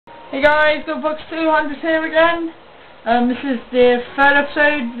Hey guys, GoodBox200 here again. This is the third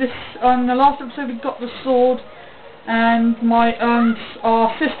episode. On the last episode we got the sword, and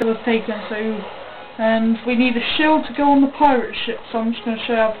our sister was taken. And we need a shield to go on the pirate ship. So I'm just going to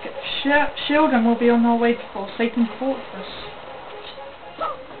show you how to get the shield, and we'll be on our way to Forsaken Fortress.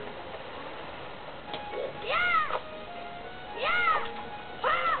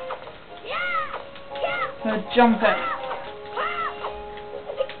 Jump it.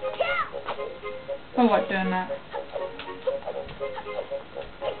 I like doing that.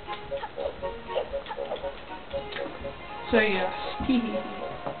 So yes.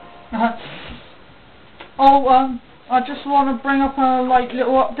 I just want to bring up a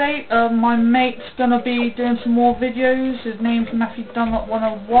little update. My mate's gonna be doing some more videos. His name's Matthew Dunlop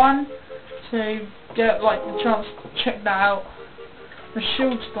 101. So get the chance to check that out. The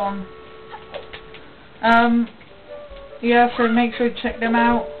shield's gone. Yeah, so make sure you check them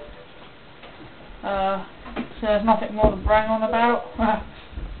out. So there's nothing more to brag on about.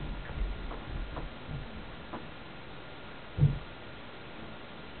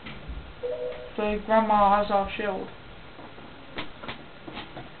 So Grandma has our shield.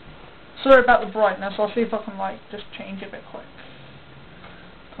 Sorry about the brightness. I'll see if I can just change it a bit quick.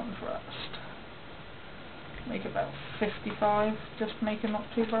 Contrast. Make it about 55. Just make it not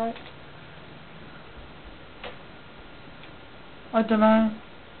too bright. I don't know.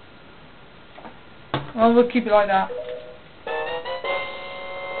 Well, we'll keep it like that.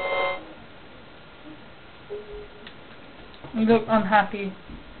 You look unhappy.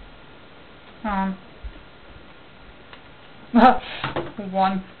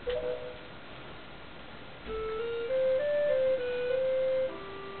 One.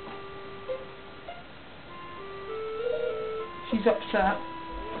 She's upset.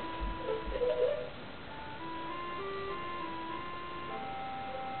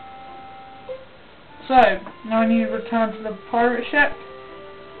 So, now I need to return to the pirate ship.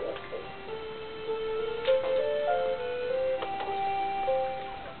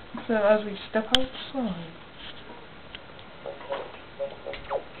 So as we step outside,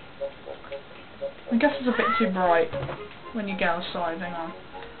 I guess it's a bit too bright when you get outside, hang on.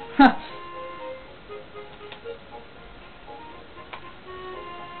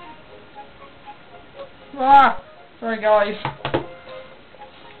 Ah! Sorry guys.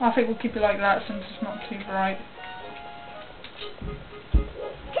 I think we'll keep it like that since it's not too bright.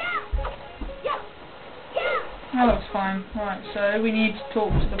 That looks fine. Right, so we need to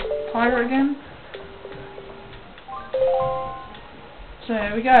talk to the pirate again. So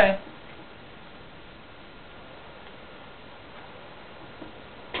here we go.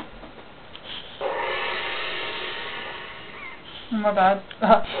 Oh, my bad.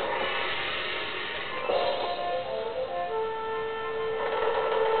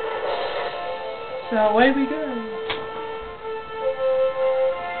 So away we go.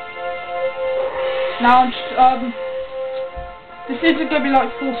 Now, this isn't going to be like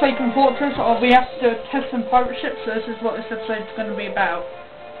Forsaken Fortress, or we have to test some pirate ships, so this is what this episode is going to be about.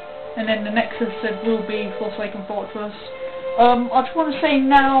 And then the next episode will be Forsaken Fortress. I just want to say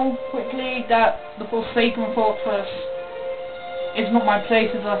now, quickly, that the Forsaken Fortress is not my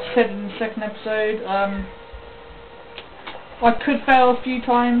place, as I said in the second episode. I could fail a few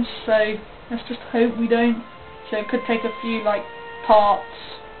times, so let's just hope we don't. So it could take a few parts.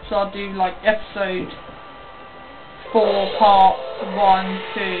 So I'll do episode 4, part 1,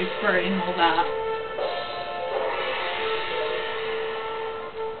 2, 3, and all that.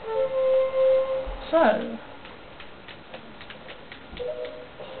 So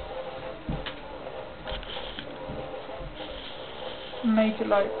make it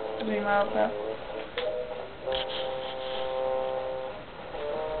zoom out there.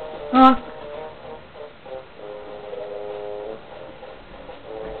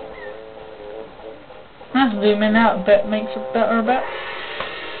 Zooming out a bit makes it better a bit.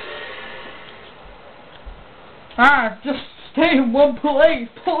 Just stay in one place,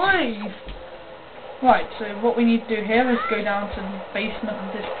 please! Right, so what we need to do here is go down to the basement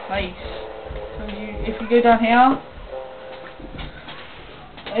of this place. So if you go down here,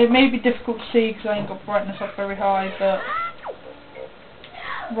 it may be difficult to see because I ain't got brightness up very high, but...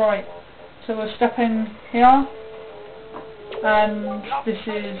 Right, so we'll step in here, and this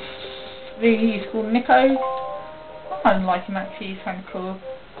is... He's called Niko. I like him actually, he's kind of cool.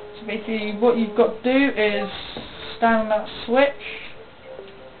 So basically what you've got to do is stand on that switch.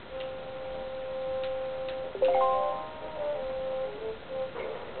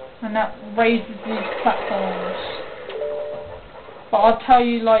 And that raises these platforms. But I'll tell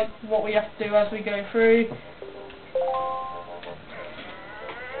you what we have to do as we go through.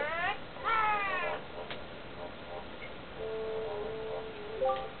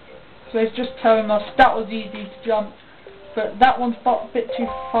 So it's just telling us that was easy to jump, but that one's a bit too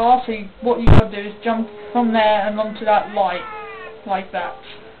far, so what you got to do is jump from there and onto that light, like that.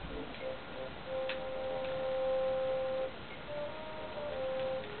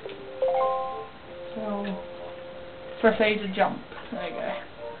 So, press A to jump. There you go.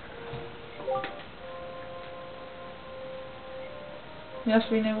 Yes,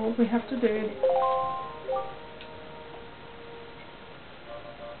 we know what we have to do.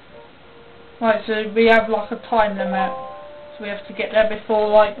 Right, so we have like a time limit, so we have to get there before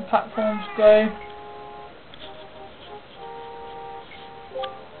like the platforms go.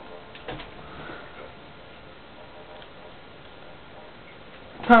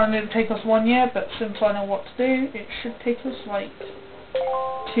 Apparently it'll take us 1 year, but since I know what to do, it should take us like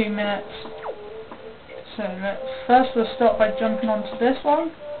 2 minutes. So first we'll start by jumping onto this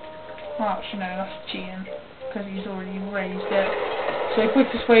one. Oh, actually no, that's cheating, because he's already raised it. So the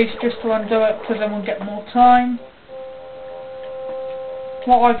quickest way is just to undo it, because then we'll get more time.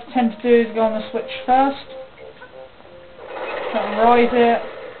 What I tend to do is go on the switch first, rise it,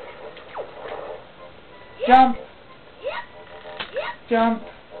 jump, jump,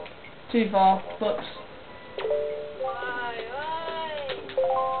 too far, whoops.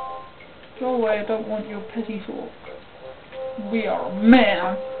 Go away, I don't want your petty talk. We are a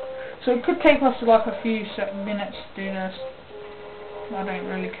man. So it could take us like a few minutes to do this. I don't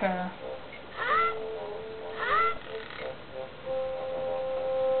really care.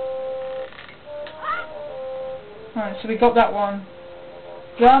 Alright, so we got that one.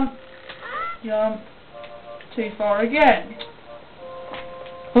 Jump, jump, too far again.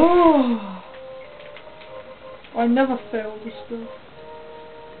 Oh, I never fail this stuff.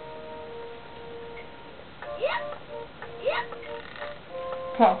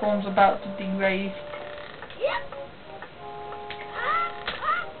 Platform's about to deraise.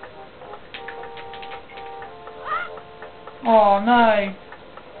 Oh no.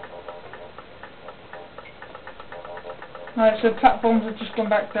 Right, so platforms have just gone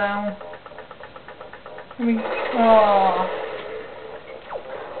back down.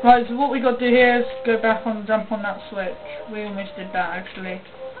 Right, so what we got to do here is go back on, jump on that switch. We almost did that actually.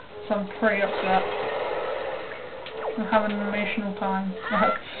 So I'm pretty upset. I'm having an emotional time.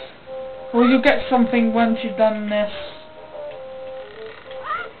 Well, you'll get something once you've done this.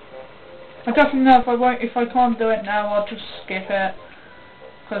 I definitely know if I can't do it now, I'll just skip it.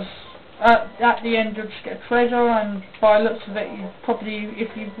 Because at the end you'll just get a treasure, and by the looks of it, you probably,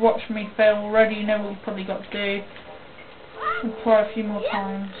 if you've watched me fail already, you know what you've probably got to do. And try a few more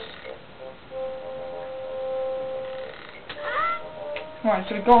times. Right,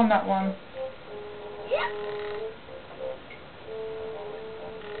 so we got on that one.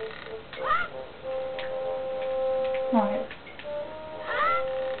 Right.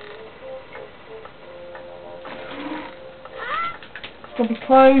 It's gonna be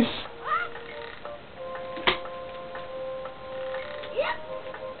close.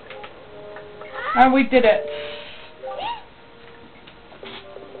 And we did it.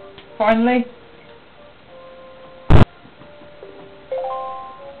 Finally.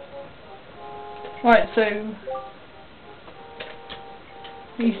 Right, so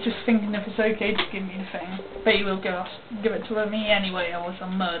he's just thinking if it's okay to give me the thing, but he will give it to me anyway, or I'll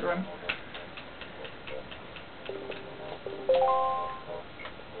murder him.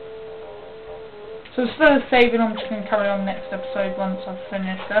 So instead of saving, I'm just going to carry on next episode once I've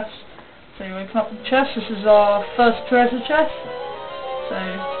finished this. So you open up the chest. This is our first treasure chest. So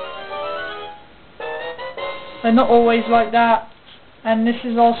they're not always like that. And this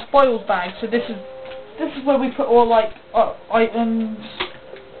is our spoiled bag. So this is where we put all like items.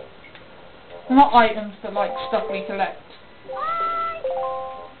 Not items, but like stuff we collect.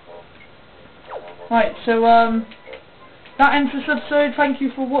 Right, so that ends this episode. Thank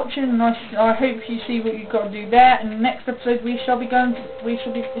you for watching, and I hope you see what you've got to do there. In the next episode, we shall be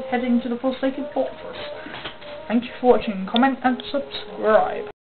heading to the Forsaken Fortress. Thank you for watching. Comment and subscribe.